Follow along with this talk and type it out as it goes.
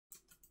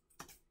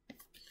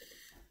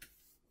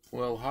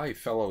Well, hi,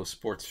 fellow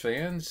sports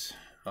fans.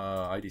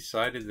 I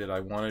decided that I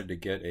wanted to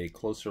get a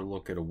closer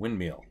look at a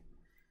windmill.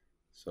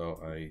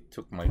 So I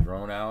took my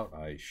drone out,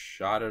 I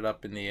shot it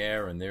up in the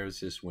air, and there's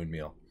this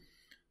windmill.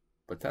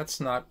 But that's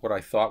not what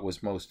I thought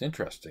was most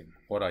interesting.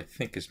 What I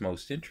think is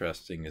most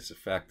interesting is the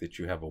fact that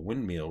you have a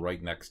windmill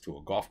right next to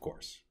a golf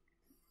course.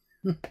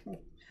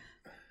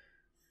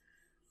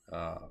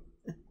 Uh,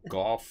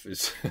 Golf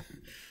is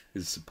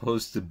is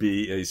supposed to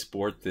be a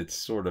sport that's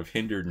sort of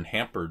hindered and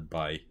hampered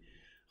by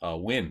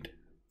wind.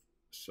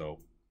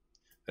 So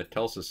that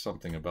tells us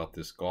something about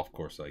this golf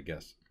course, I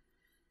guess.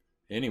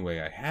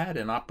 Anyway, I had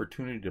an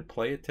opportunity to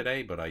play it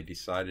today, but I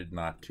decided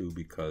not to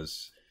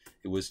because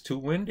it was too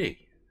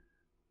windy.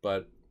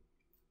 But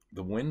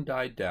the wind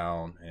died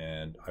down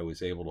and I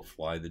was able to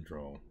fly the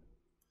drone.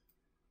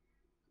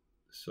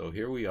 So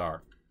here we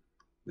are.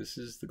 This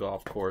is the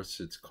golf course.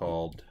 It's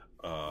called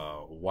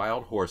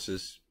Wild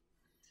Horses.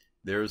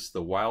 There's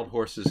the Wild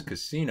Horses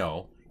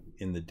Casino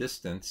in the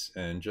distance,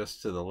 and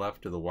just to the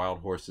left of the Wild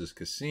Horses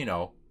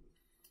Casino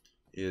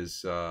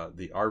is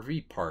the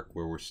RV park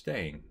where we're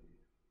staying.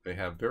 They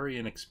have very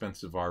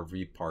inexpensive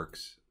RV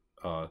parks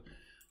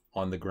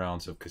on the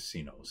grounds of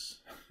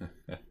casinos.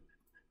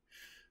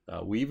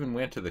 We even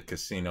went to the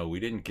casino. We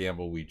didn't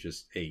gamble, we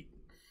just ate.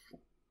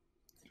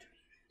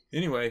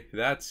 Anyway,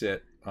 that's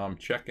it. I'm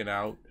checking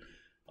out.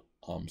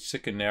 I'm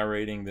sick of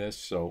narrating this,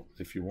 so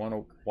if you want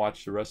to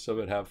watch the rest of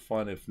it, have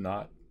fun. If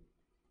not,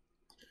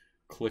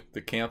 click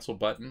the cancel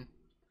button.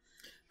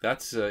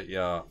 That's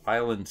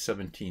Island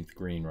 17th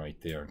green right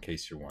there, in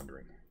case you're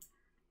wondering.